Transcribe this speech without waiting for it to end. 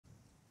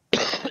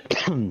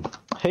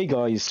Hey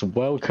guys,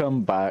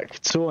 welcome back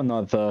to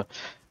another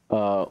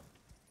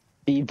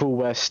Evil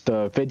West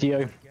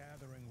video.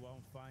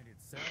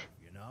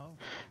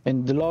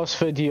 In the last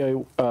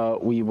video,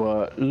 we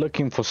were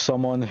looking for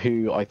someone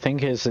who I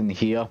think is in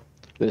here.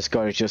 This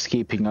guy is just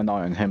keeping an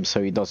eye on him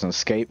so he doesn't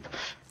escape.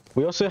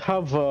 We also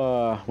have,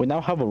 we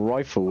now have a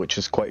rifle, which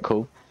is quite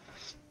cool.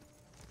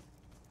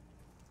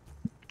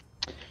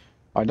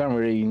 I don't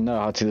really know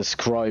how to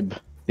describe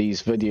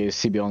these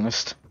videos, to be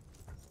honest.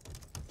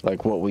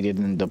 Like what we did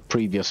in the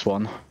previous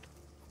one.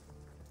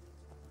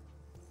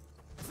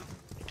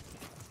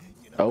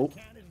 Oh.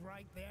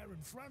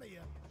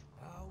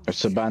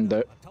 It's a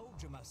bandit. I told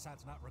you my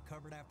sight's not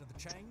recovered after the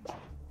change.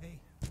 Hey,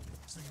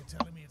 so you're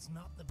telling me it's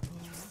not the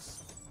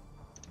booze?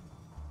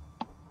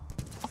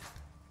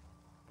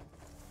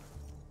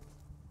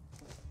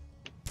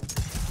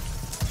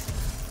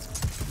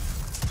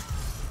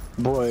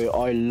 Boy,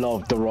 I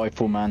love the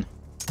rifle, man.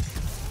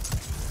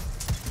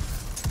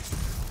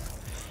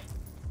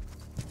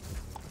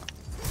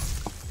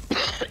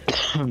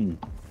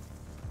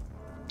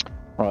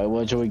 Right,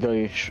 where do we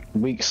go?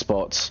 Weak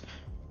spots.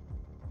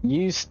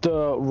 Use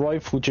the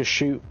rifle to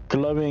shoot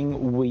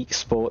glowing weak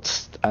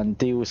spots and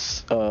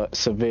deals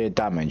severe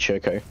damage.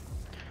 Okay.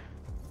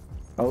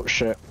 Oh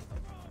shit.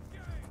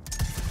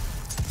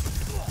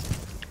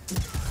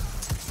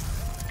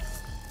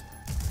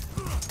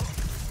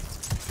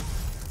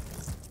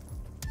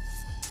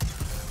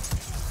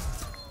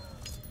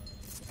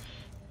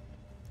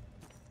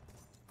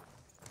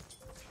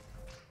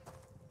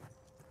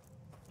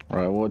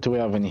 Right, what do we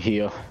have in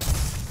here?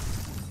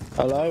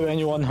 Hello,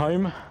 anyone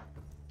home?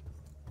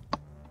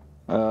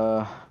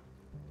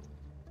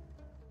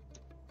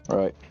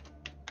 Right.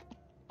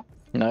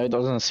 No, it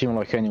doesn't seem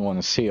like anyone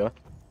is here.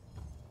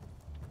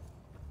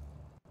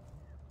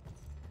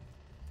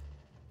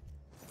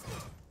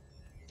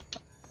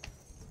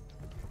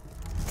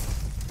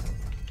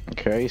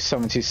 Okay,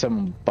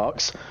 77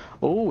 bucks.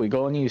 Oh, we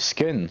got a new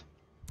skin.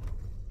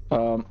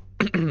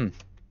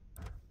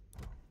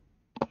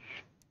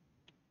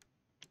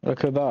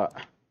 Look at that.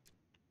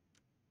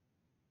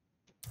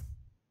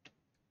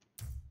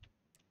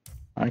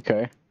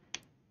 Okay.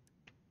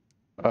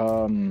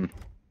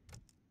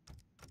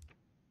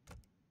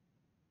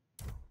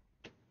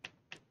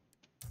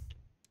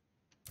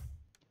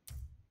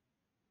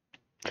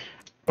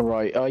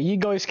 Alright, you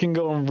guys can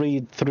go and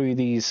read through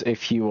these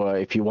if you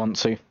want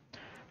to.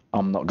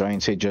 I'm not going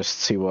to,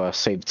 just to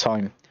save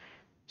time.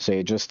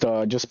 So just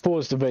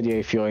pause the video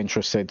if you're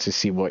interested to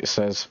see what it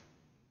says.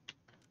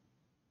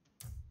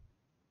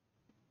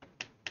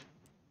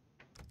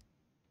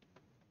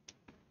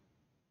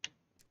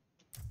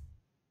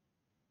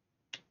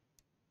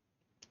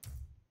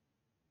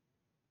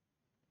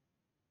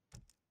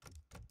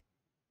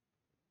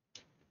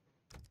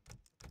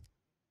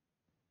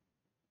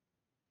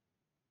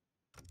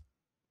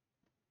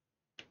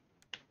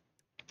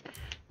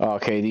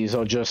 Okay, these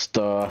are just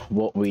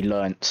what we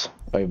learnt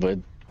over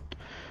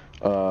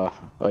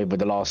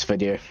the last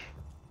video.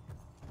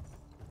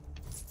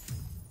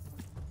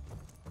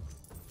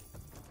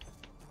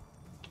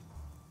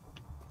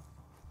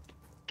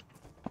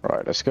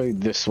 Right, let's go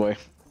this way.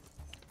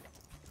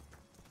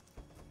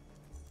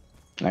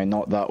 No,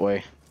 not that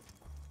way.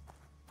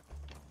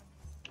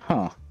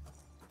 Huh.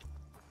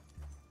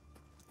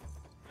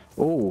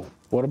 Oh,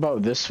 what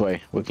about this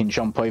way? We can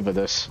jump over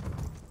this.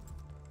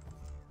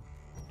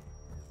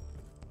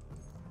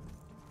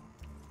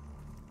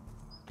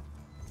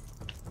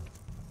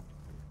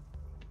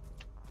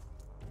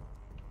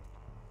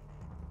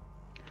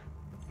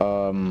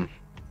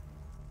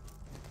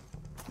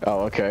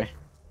 Oh, okay.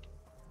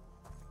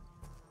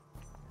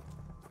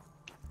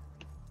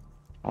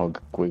 Oh,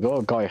 we got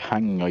a guy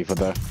hanging over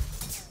there.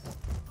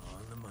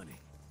 On the money.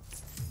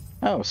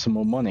 Oh, some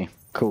more money.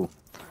 Cool.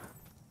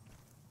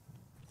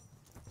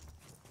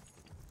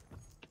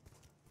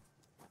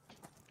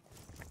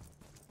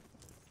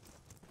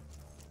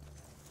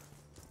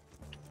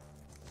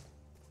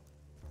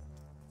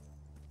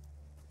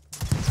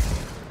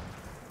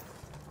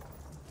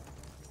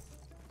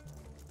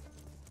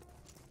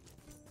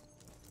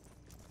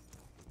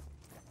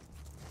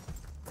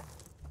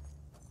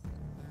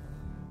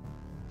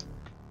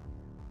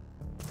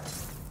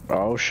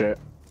 Oh shit.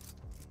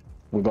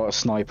 We got a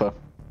sniper.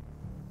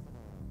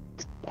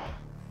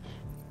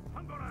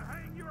 I'm gonna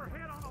hang your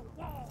head on a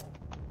wall.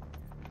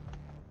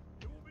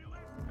 It will be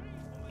less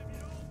painful if you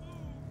don't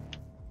move.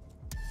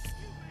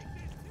 You make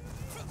this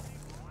too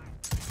easy, boy.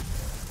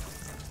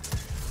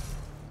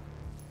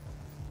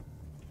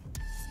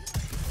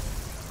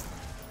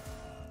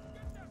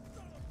 Get that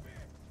son of a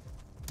bitch.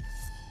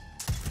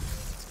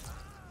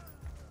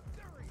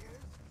 There he is.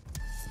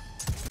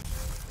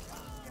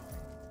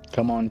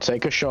 Come on,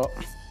 take a shot.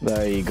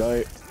 There you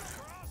go.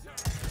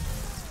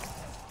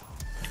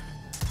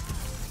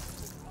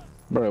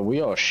 Bro,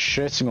 we are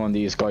shitting on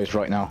these guys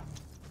right now.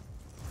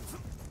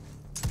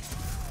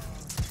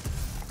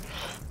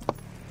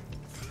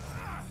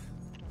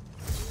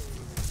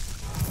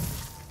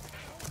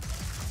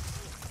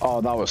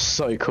 Oh, that was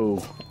so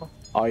cool.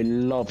 I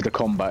love the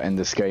combat in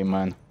this game,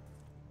 man.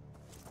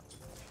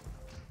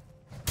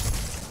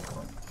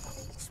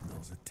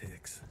 Smells of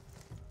ticks.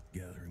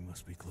 Gathering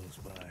must be close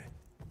by.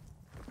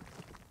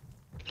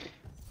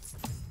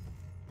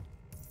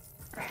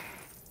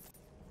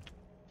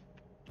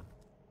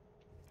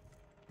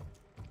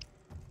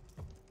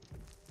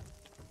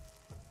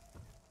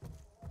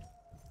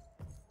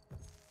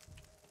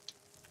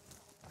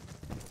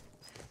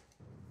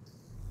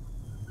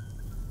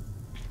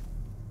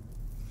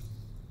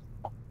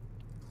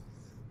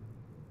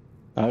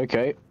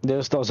 Okay,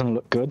 this doesn't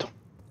look good.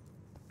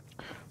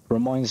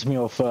 Reminds me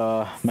of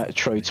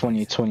Metro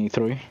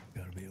 2023.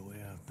 Gotta be a way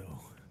out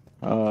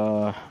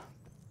though.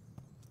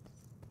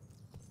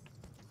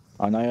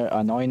 I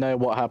know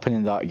what happened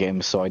in that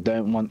game, so I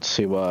don't want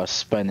to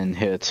spend in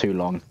here too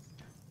long.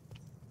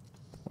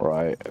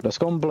 Right, let's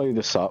go and blow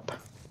this up.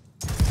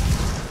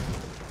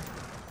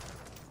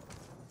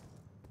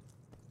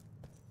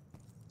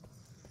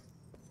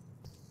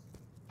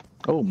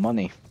 Oh,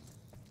 money.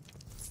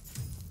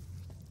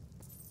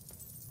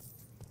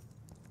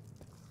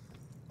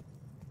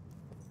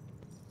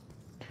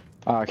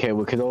 Okay,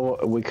 we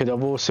could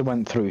have also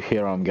went through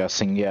here, I'm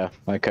guessing. Yeah,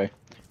 okay.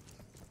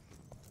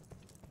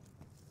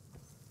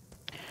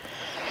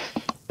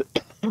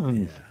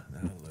 Yeah,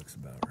 that looks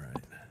about right.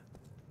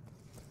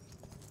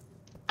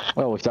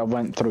 Well, we could have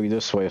went through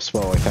this way as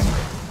well, I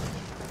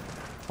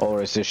think.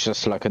 Or is this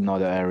just like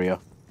another area?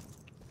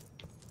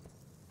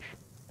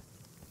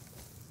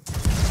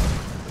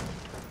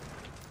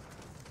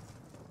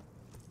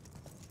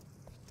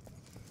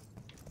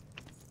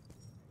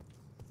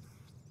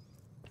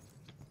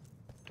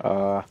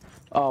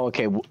 Oh,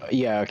 okay,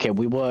 yeah, okay,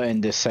 we were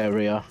in this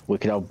area. We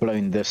could have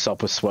blown this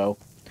up as well.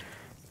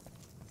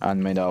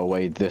 And made our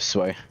way this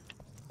way.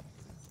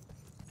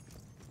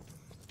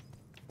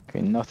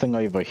 Okay, nothing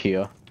over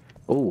here.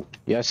 Oh,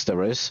 yes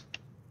there is.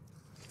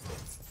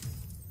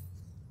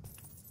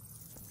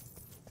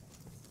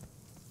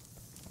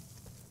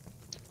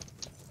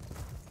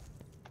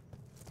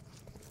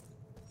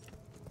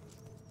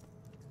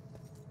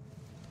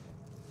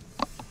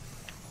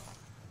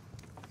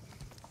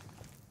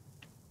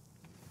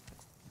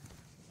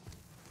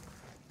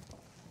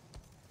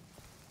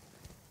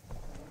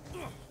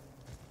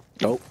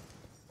 Oh,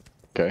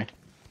 okay.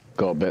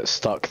 Got a bit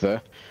stuck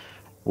there.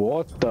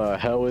 What the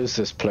hell is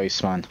this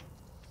place, man?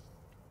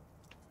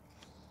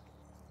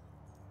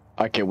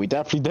 Okay, we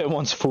definitely don't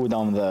want to fall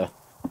down there.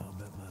 I'll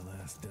bet my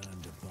last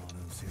dime to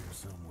Bono's here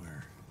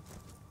somewhere.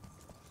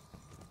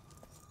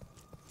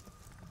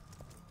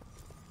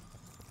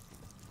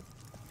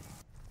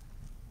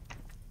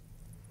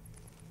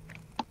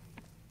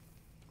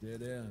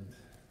 Dead end.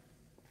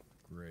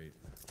 Great.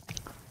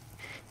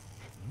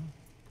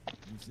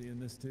 You seeing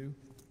this too?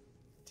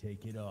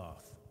 Take it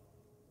off.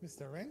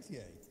 Mr.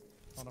 Rentier,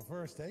 on a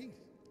first date?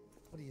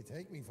 What do you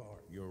take me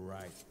for? You're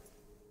right.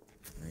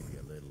 Maybe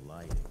a little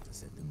lighting to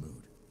set the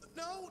mood.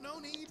 No, no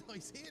need. I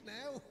see it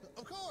now.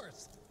 Of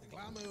course. The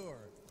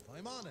glamour.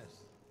 I'm on it.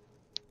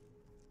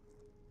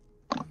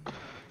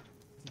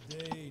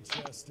 Today,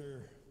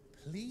 Chester.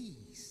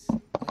 Please. I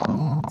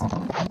need to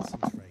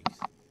concentrate.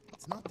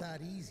 It's not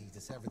that easy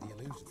to sever the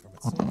illusion from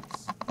its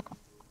source.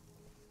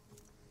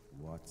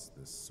 What's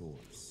the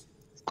source?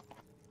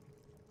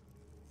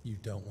 You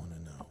don't want to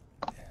know.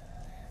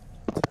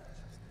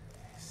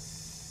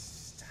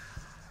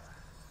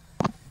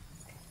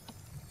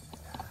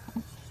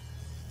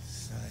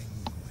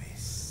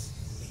 Sanguis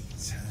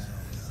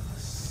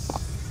Eternus.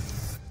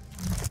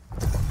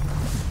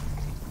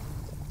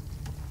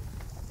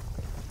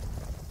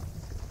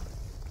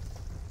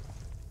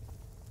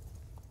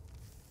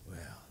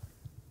 Well,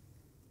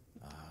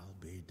 I'll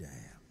be damned.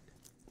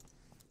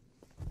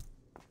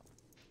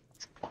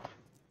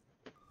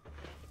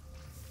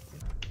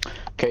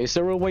 Okay, is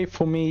there a way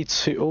for me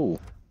to... Oh.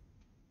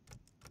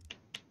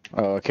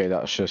 Oh, okay,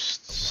 that's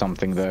just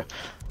something there.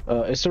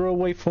 Is there a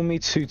way for me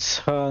to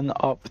turn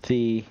up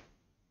the...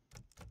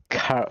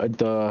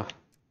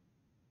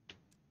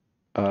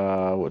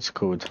 what's it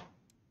called?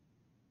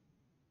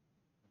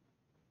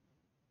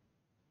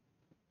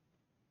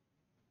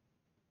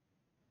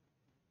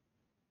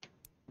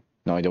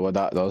 No idea what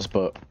that does,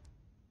 but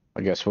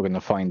I guess we're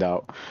gonna find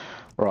out.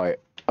 Right,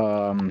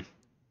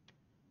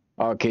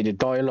 okay, the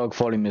dialogue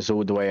volume is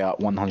all the way at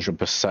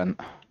 100%.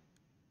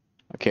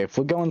 Okay, if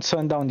we go and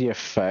turn down the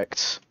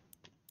effects,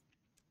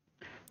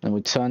 then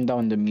we turn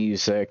down the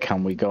music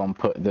and we go and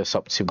put this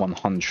up to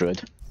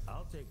 100.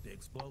 I'll take the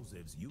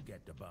explosives, you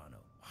get the Bono.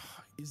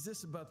 Is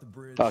this about the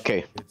bridge?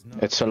 Okay,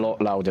 it's a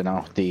lot louder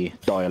now, the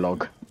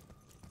dialogue.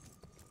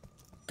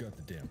 Got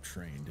the damn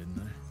train,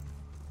 didn't I?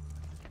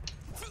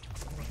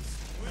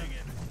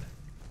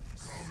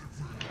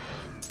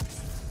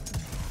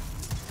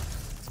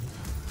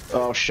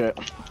 Oh shit.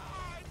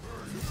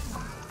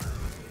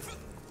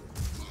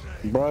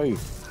 Bro,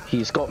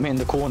 he's got me in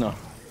the corner.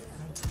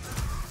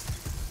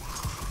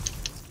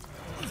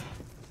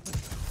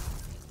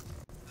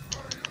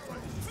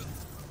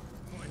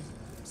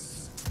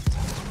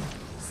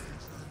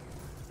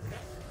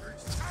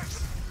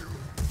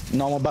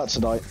 No, I'm about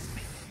to die.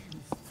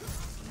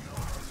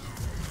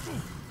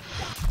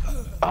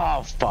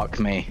 Oh, fuck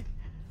me.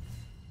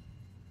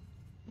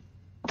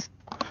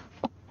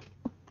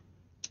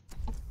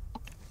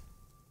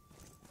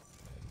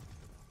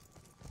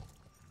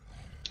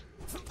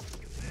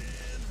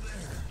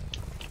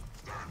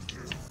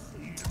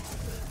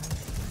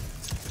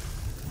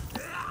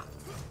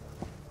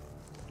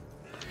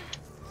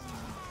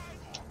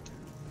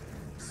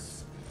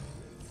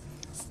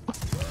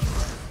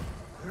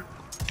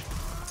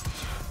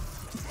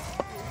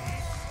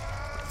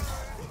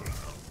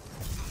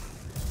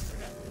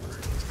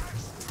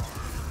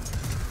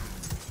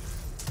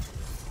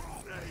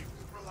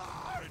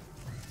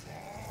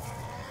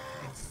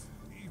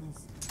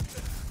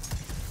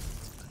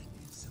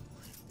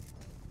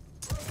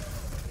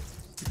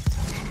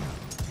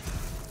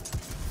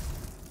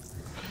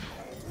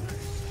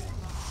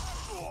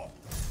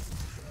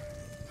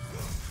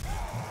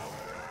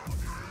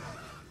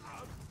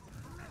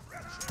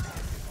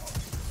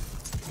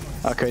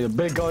 Okay, the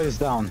big guy is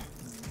down.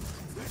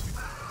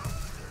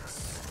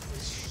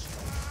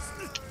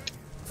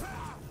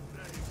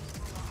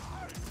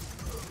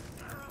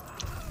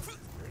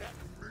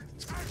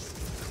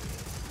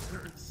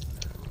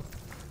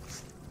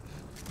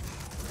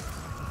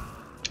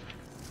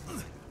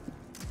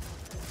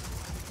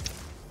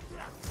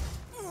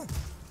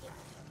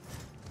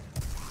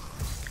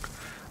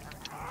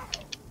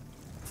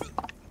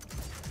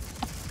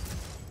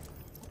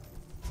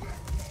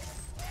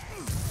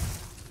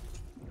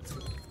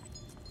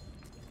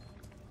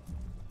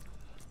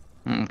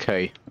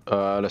 Okay,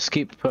 let's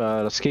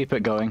keep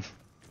it going.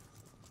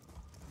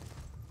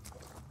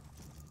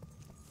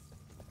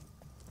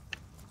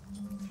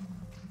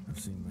 I've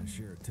seen my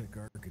share of tech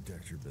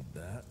architecture, but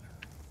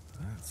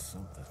that's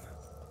something.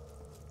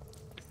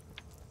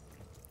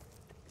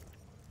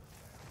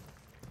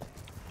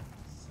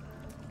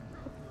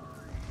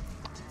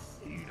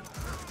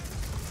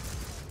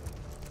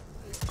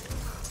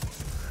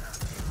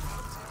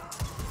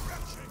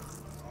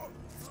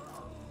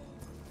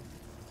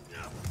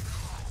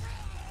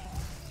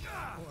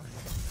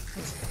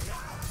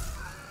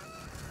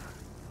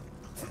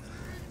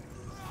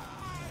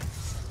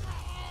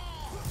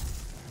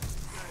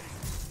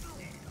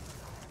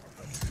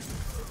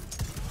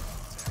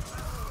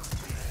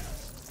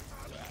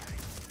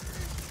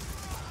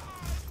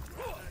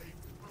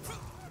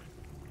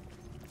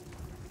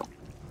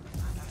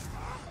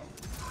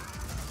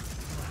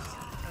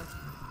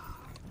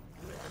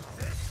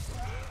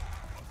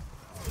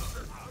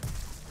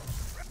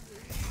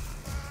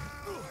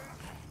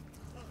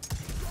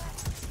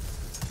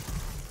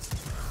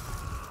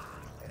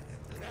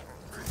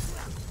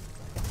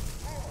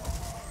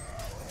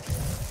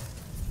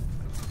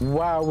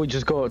 Wow, we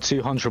just got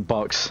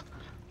 $200.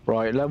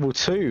 Right, level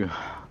 2.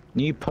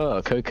 New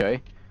perk,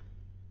 okay.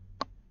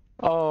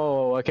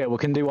 Oh, okay, we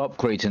can do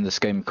upgrades in this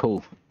game,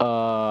 cool.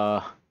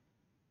 Pump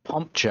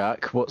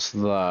jack, what's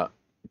that?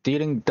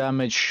 Dealing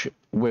damage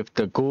with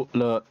the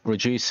gauntlet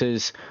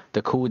reduces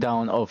the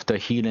cooldown of the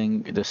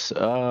healing,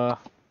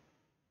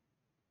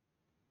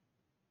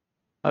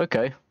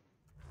 okay.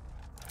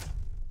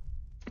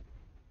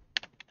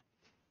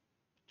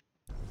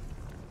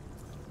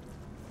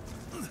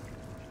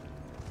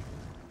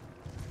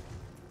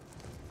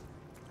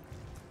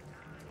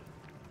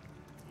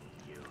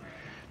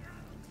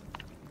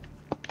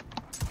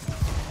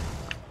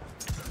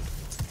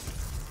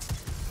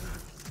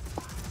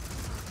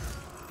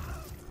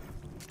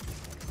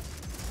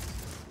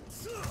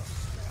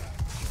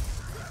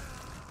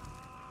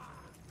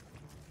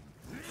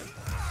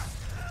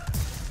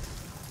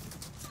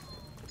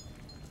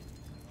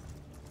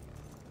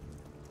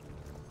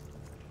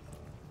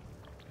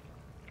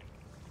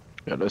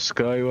 Yeah, let's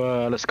go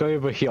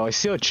over here. I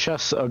see a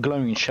chest, a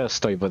glowing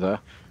chest over there.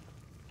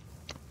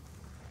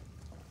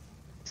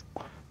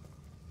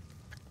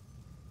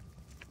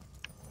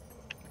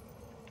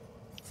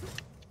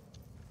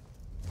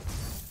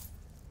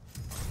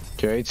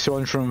 Okay,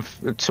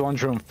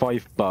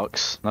 205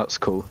 bucks. That's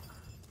cool.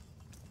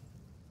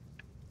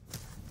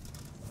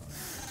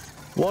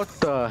 What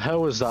the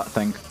hell is that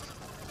thing?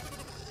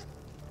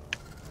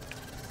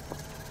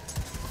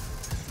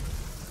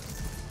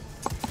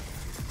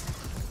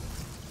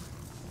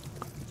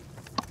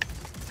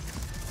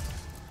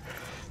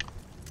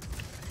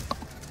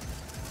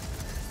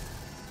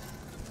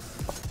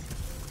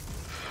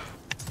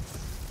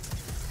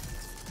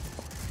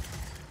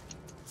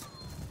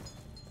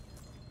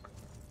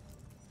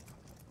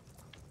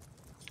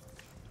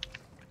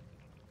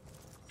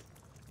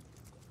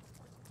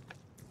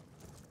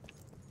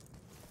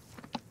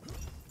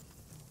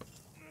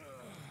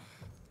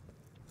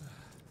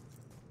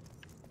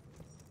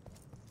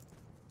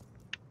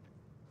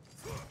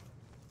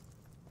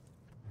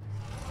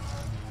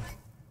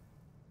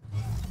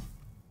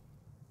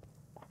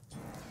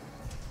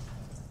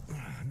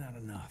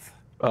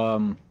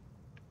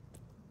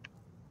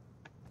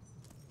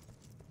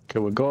 Okay,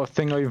 we got a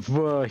thing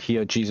over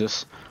here,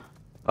 Jesus.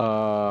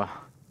 Okay.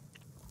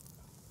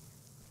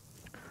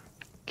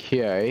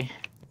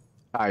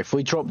 Alright, if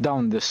we drop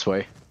down this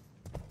way.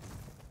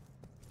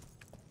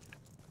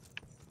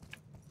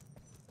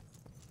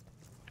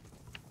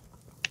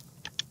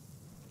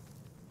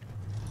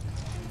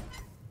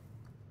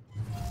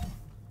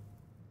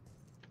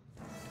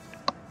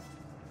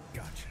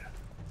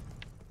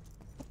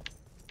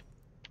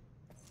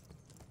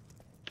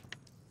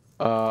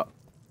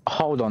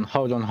 Hold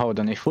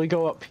on. If we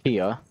go up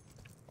here,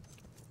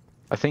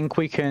 I think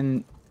we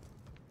can...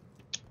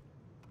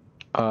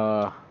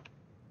 Oh,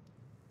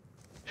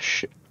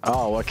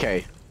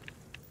 okay.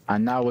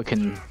 And now we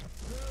can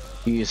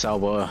use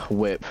our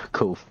whip.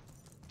 Cool.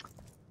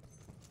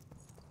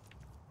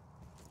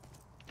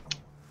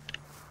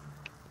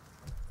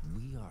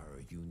 We are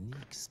a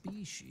unique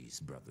species,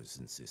 brothers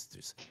and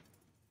sisters.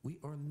 We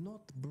are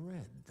not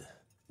bred.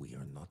 We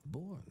are not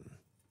born.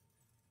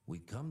 We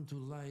come to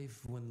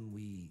life when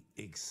we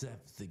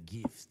accept the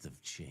gift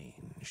of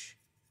change.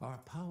 Our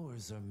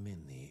powers are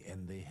many,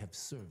 and they have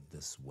served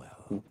us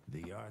well.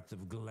 The art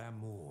of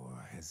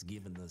glamour has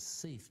given us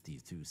safety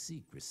through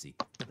secrecy,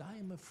 but I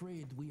am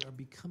afraid we are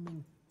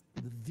becoming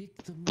the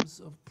victims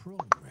of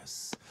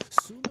progress.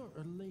 Sooner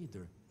or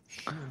later,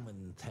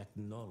 human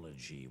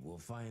technology will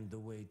find a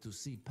way to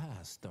see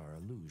past our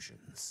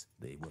illusions.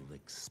 They will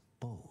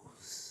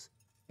expose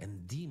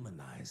and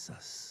demonize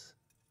us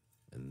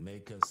and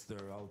make us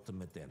their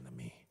ultimate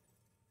enemy.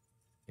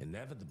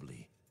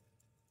 Inevitably,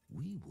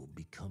 we will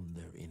become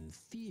their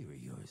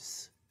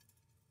inferiors.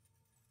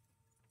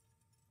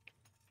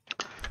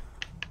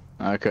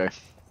 Okay.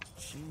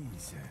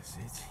 Jesus,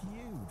 it's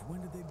huge.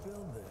 When did they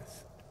build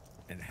this?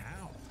 And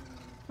how?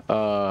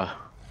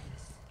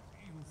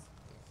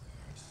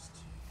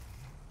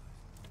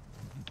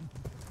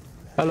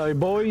 Hello,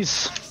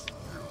 boys.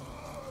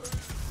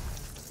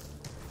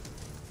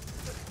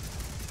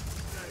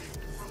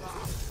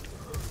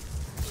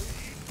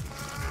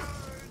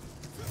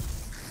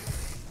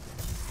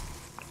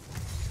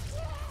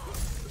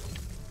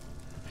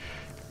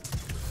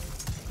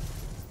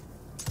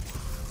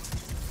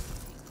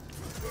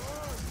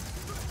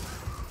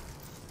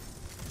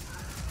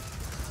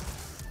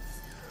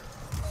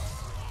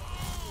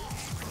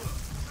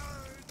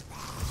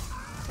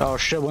 Oh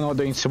shit, we're not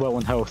doing so well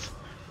on health.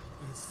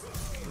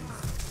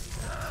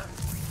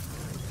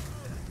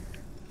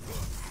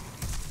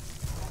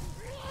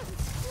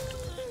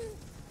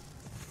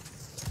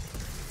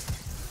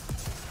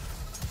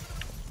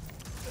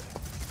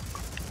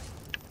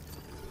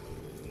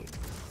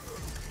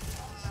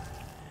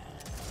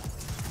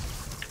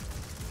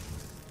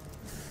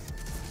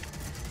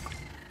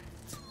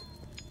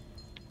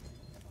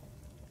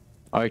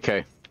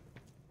 Okay.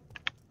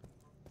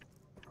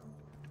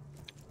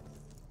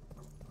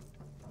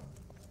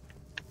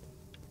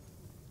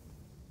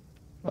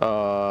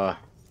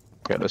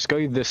 Okay, let's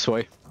go this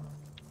way.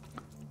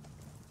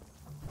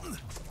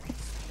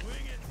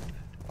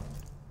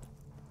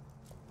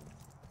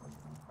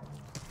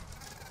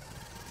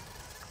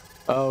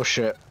 Oh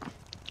shit.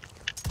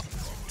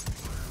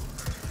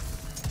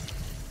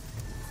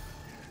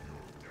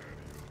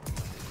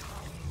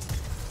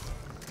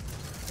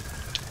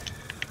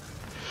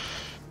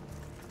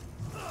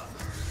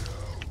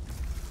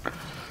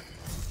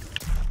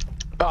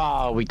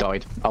 Ah, we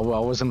died. I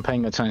wasn't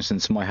paying attention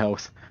to my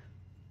health.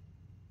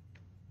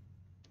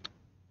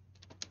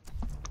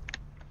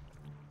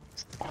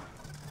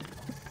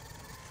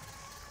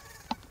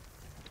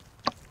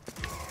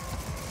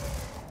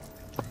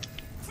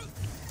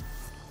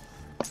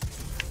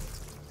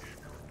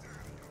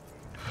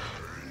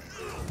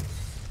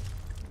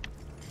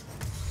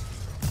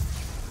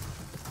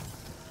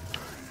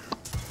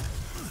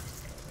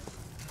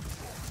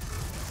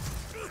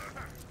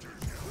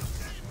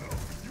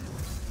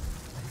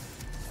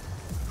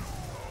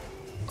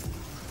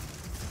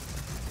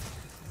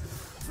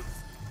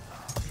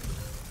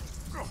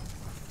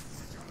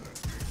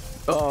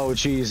 Oh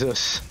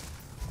Jesus,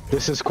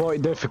 this is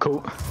quite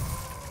difficult.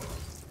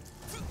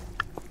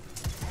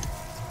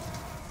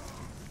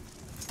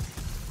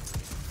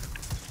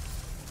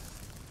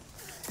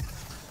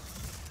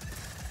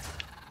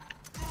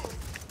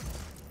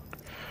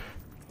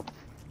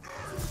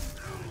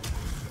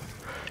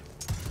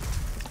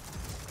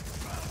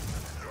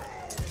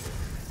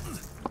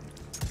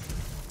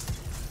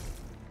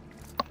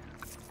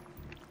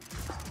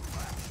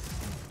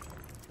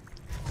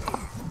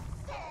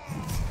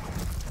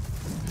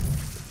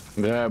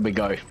 There we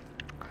go.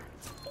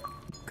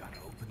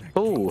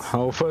 Oh,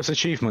 our first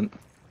achievement.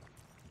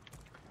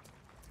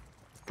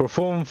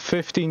 Perform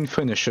 15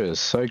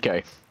 finishes.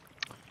 Okay.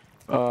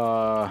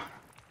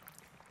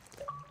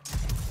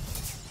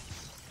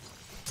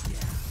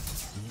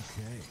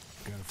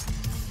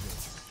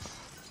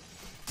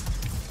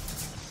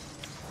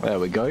 There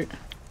we go.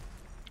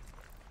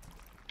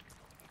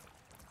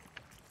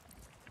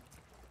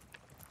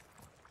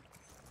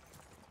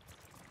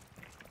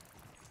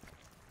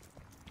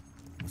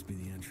 Must be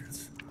the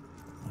entrance.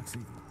 Looks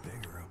even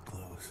bigger up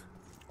close.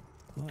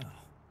 Well,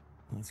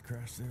 let's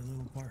crash their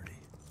little party.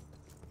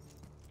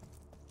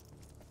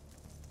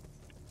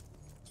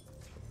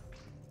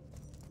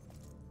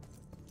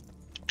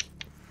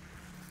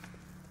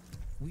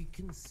 We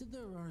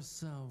consider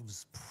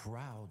ourselves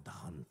proud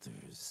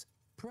hunters,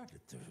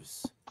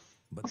 predators.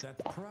 But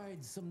that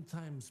pride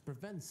sometimes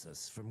prevents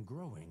us from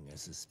growing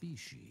as a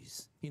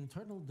species.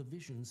 Internal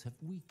divisions have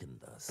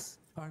weakened us.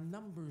 Our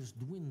numbers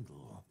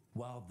dwindle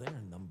while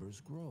their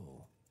numbers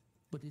grow.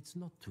 But it's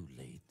not too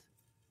late.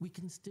 We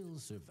can still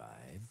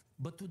survive,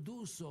 but to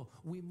do so,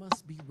 we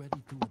must be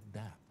ready to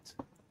adapt.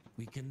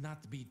 We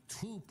cannot be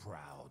too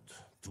proud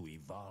to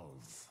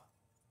evolve.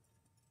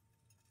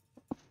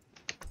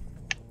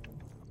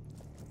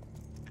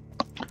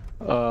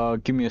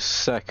 Give me a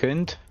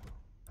second.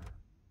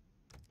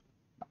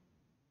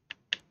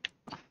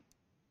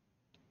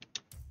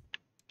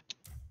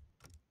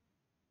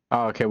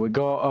 Oh, okay, we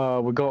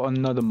got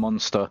another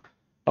monster.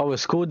 Oh,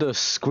 it's called the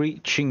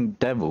Screeching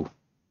Devil.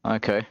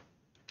 Okay.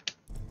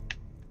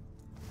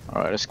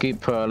 All right, let's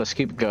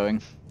keep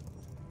going.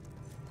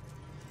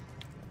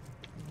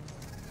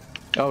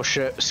 Oh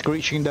shit,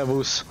 Screeching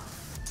Devils.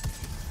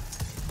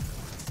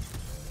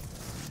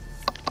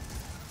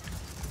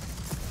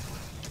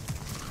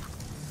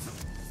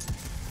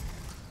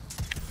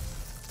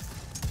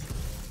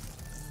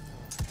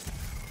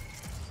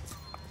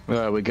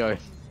 There we go.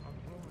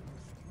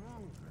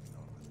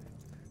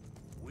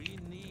 We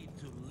need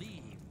to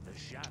leave the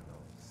shadows.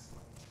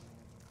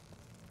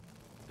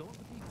 Don't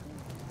be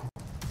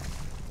fooled.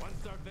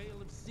 Once our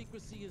veil of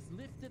secrecy is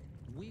lifted,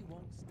 we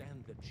won't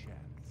stand a chance.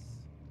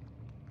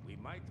 We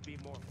might be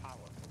more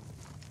powerful,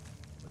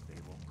 but they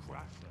will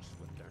crush us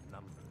with their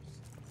numbers.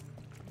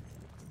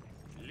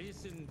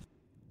 Listen.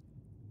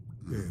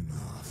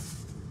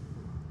 Enough.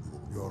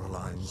 Your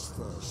alliance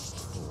thirst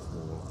for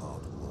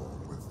all-out war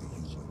with the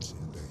humans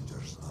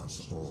endangers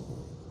us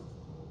all.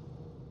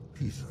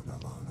 Peter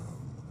Davano.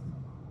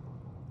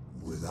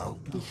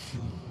 Without the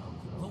sheep.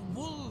 The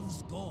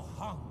wolves go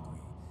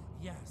hungry,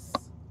 yes.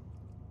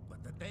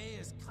 But the day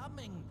is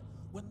coming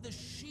when the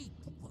sheep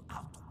will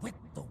outwit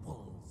the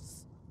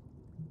wolves.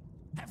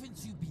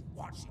 Haven't you been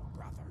watching,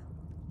 brother?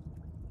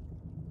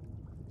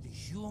 The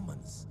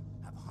humans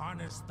have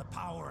harnessed the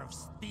power of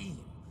steam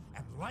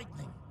and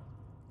lightning,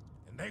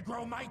 and they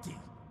grow mighty.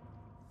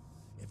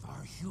 If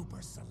our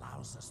hubris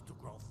allows us to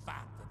grow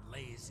fat and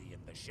lazy in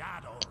the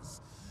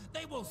shadows,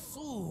 they will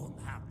soon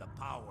have the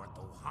power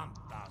to hunt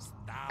us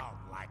down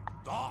like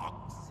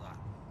dogs.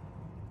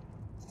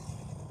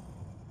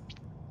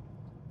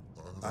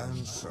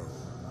 And so,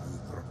 you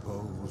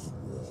propose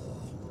war.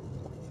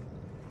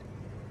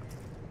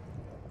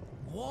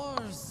 War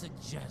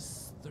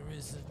suggests there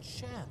is a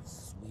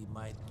chance we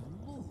might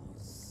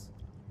lose.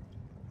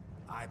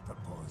 I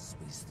propose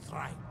we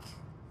strike.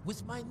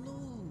 With my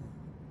new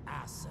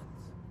asset,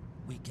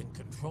 we can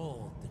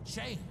control the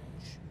change.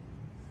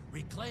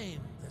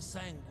 Reclaim the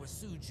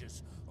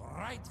Sanguisuja's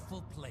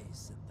rightful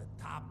place at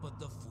the top of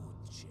the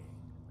food chain.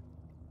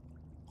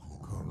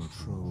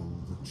 Control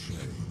the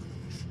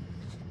change.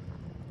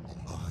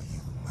 Are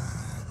you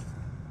mad?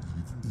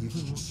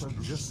 Even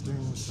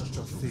suggesting such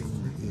a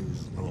thing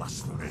is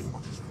blasphemy.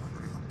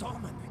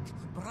 Dominic,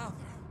 brother,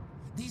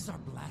 these are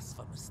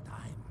blasphemous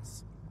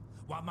times.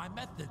 While my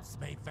methods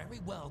may very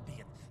well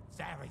be at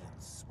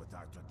variance with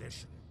our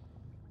tradition,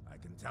 I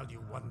can tell you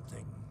one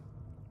thing.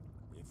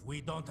 If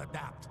we don't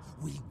adapt,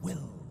 we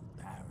will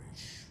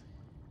perish.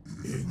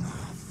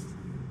 Enough.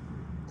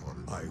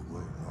 I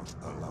will not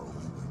allow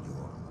you and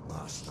your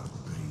bastard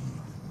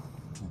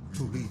greed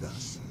to lead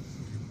us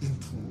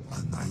into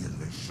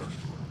annihilation.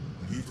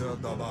 Peter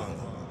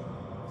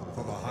Davano,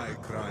 for the high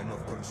crime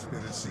of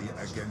conspiracy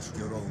against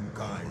your own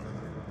kind,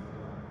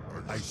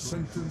 I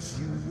sentence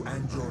you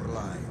and your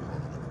line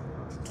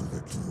to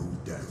the true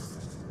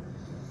death.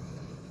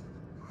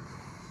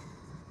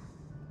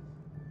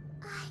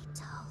 I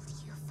told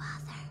you,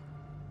 Father.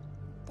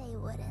 They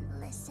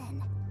wouldn't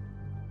listen.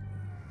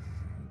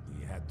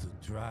 We had to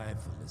try,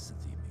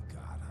 Felicity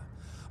Mikata.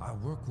 Our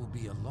work will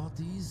be a lot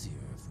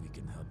easier if we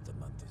can help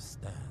them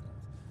understand.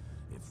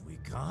 If we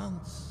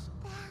can't...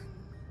 Then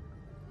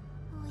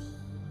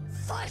we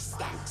force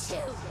them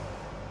to!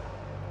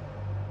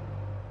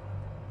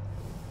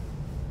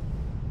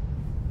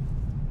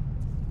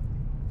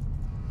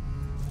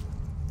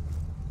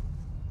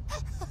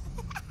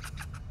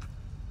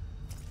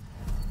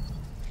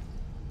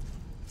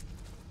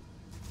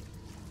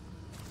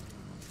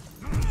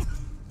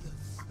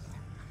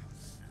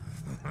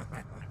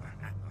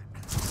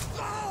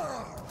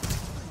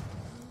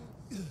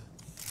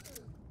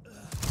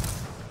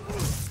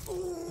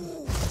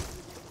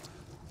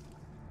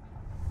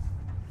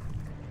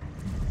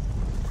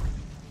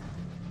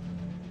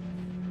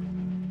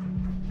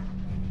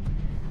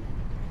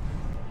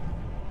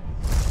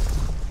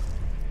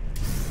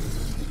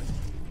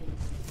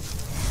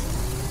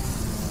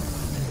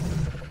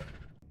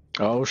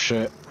 Oh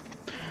shit.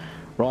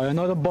 Right,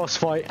 another boss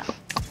fight.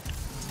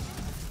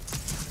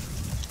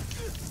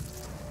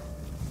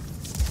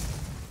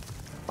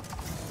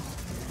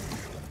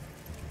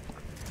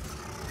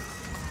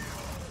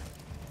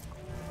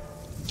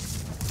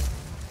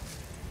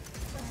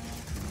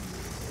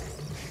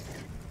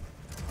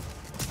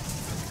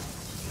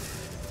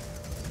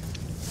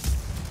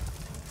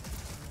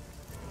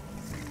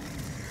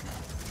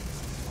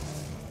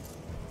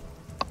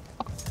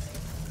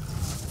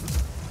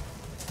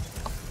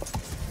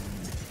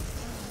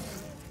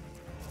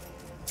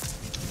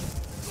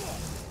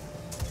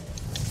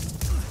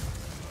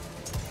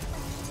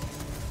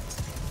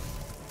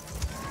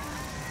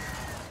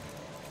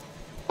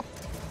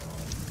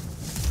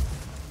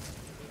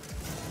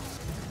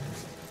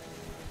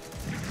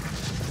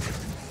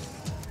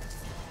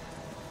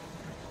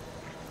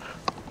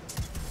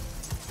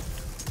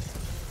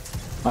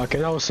 Okay,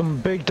 that was some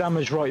big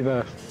damage right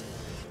there.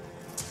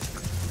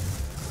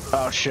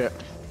 Oh shit.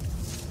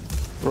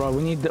 Right,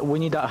 we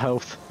need that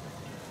health.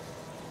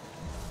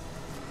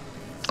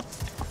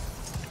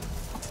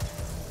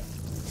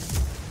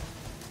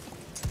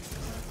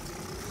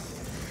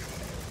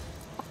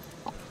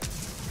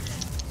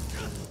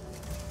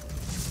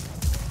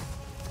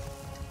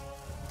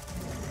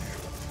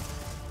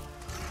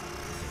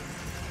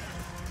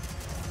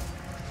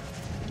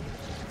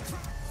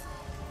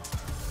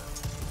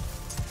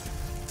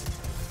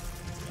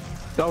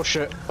 Oh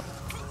shit.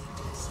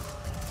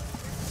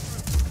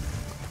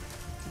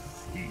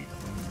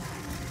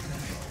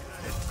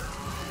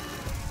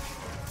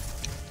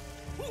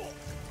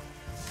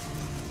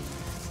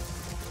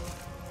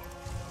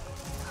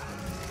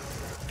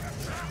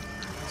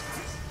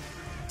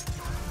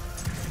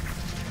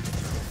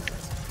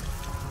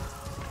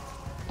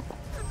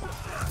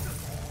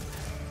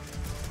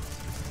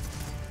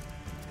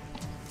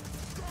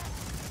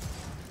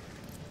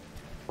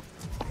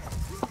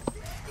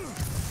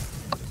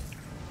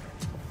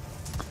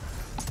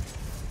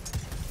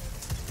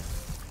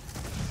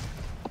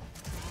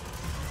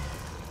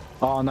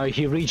 Oh no,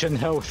 he regen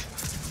health.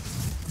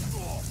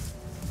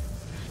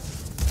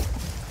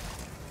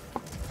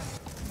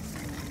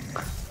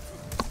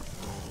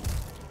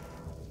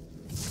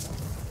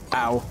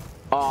 Ow.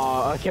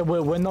 Oh, okay,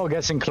 we're not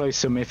getting close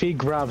to him. If he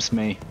grabs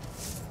me,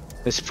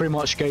 it's pretty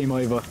much game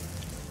over.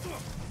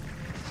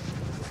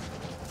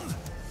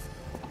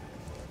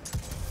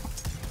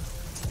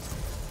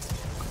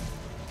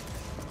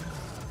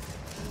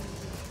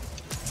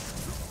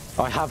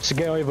 I have to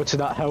get over to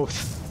that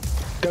health.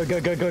 Go, go,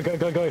 go, go, go,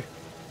 go, go.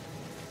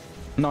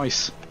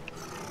 Nice.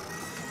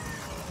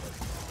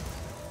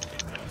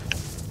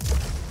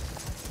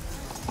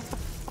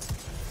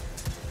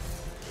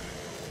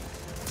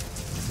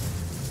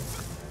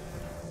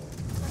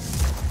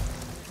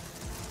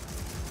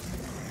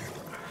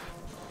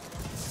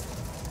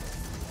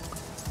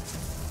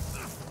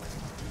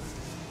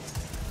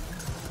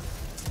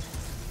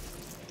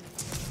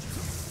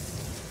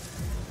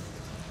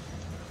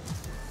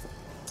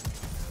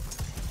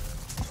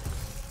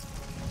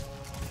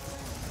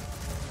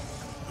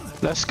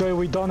 Let's go,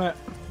 we done it.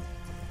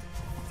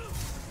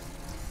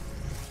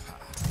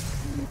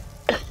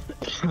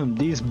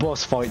 These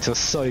boss fights are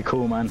so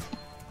cool, man.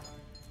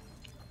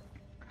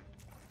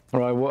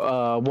 Right,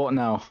 what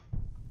now?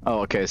 Oh,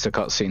 okay, it's a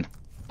cutscene.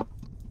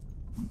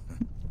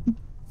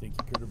 Think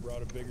you could have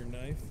brought a bigger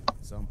knife?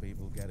 Some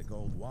people get a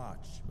gold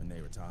watch when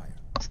they retire.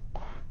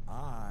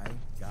 I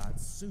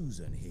got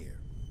Susan here.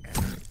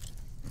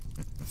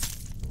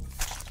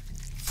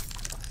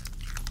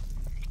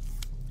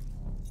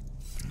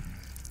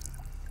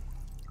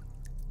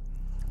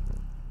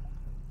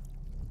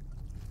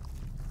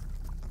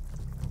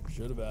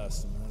 Should have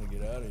asked him how to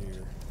get out of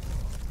here.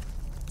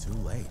 Too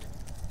late.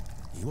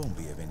 He won't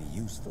be of any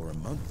use for a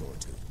month or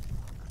two.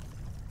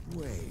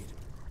 Wait.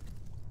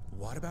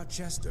 What about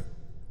Chester?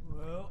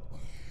 Well,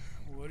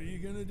 what are you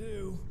gonna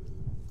do?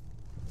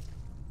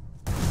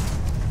 Now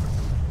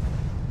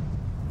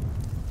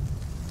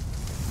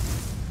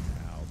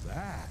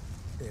that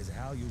is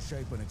how you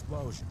shape an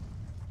explosion.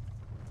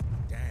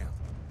 Damn,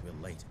 we're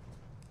late.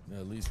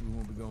 At least we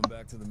won't be going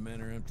back to the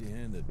manor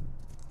empty-handed.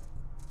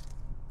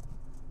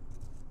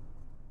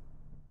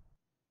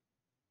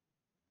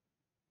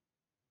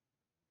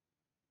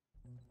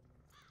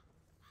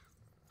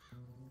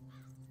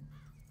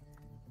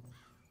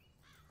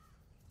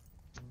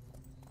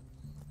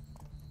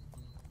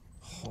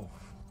 Oh,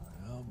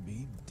 I'll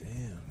be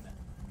damned.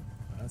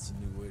 That's a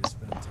new way to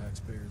spend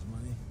taxpayers'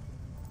 money.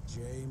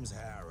 James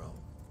Harrow.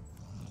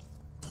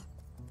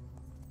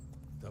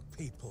 The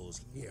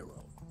people's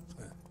hero.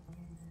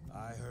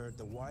 I heard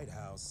the White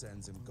House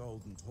sends him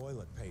golden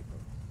toilet paper.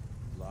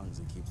 As long as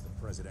he keeps the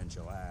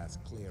presidential ass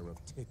clear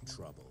of tick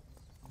trouble.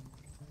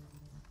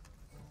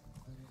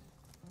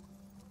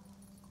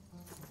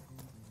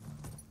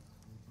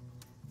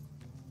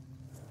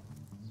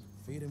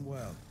 Feed him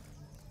well.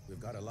 We've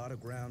got a lot of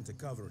ground to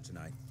cover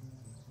tonight.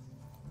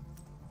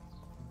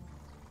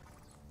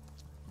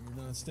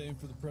 You're not staying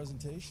for the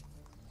presentation?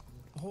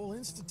 The whole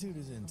institute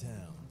is in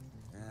town.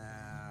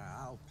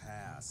 I'll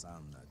pass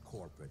on the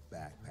corporate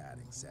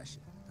backpatting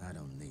session. I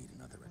don't need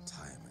another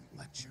retirement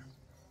lecture.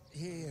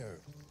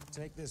 Here,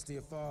 take this to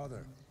your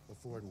father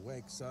before it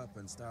wakes up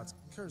and starts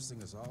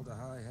cursing us all to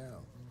high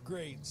hell.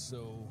 Great,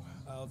 so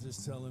I'll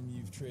just tell him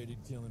you've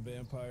traded killing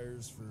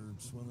vampires for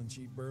swilling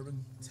cheap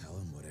bourbon? Tell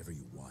him whatever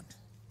you want.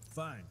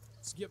 Fine,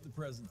 skip the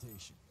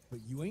presentation. But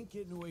you ain't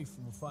getting away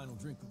from a final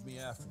drink with me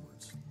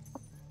afterwards.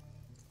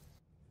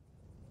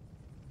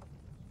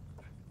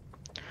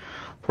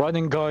 Right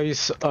then,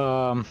 guys.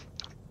 Oh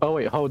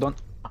wait, hold on.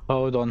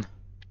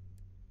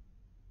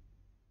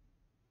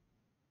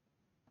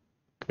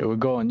 Okay, we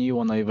got a new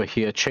one over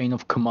here. Chain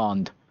of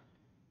command.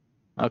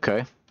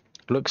 Okay,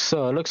 looks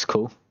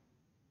cool.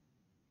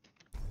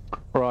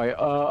 Right,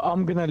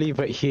 I'm gonna leave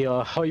it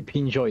here. Hope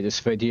you enjoyed this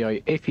video.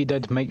 If you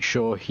did, make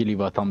sure you leave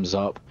a thumbs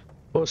up.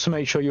 Also,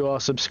 make sure you are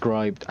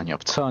subscribed and you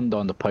have turned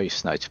on the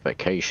post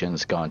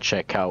notifications. Go and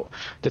check out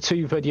the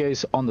 2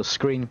 videos on the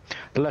screen.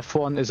 The left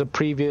one is a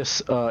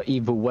previous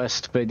Evil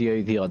West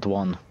video. The other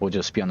one will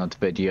just be another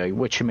video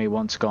which you may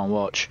want to go and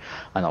watch.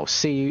 And I'll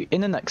see you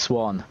in the next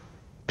one.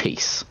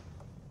 Peace.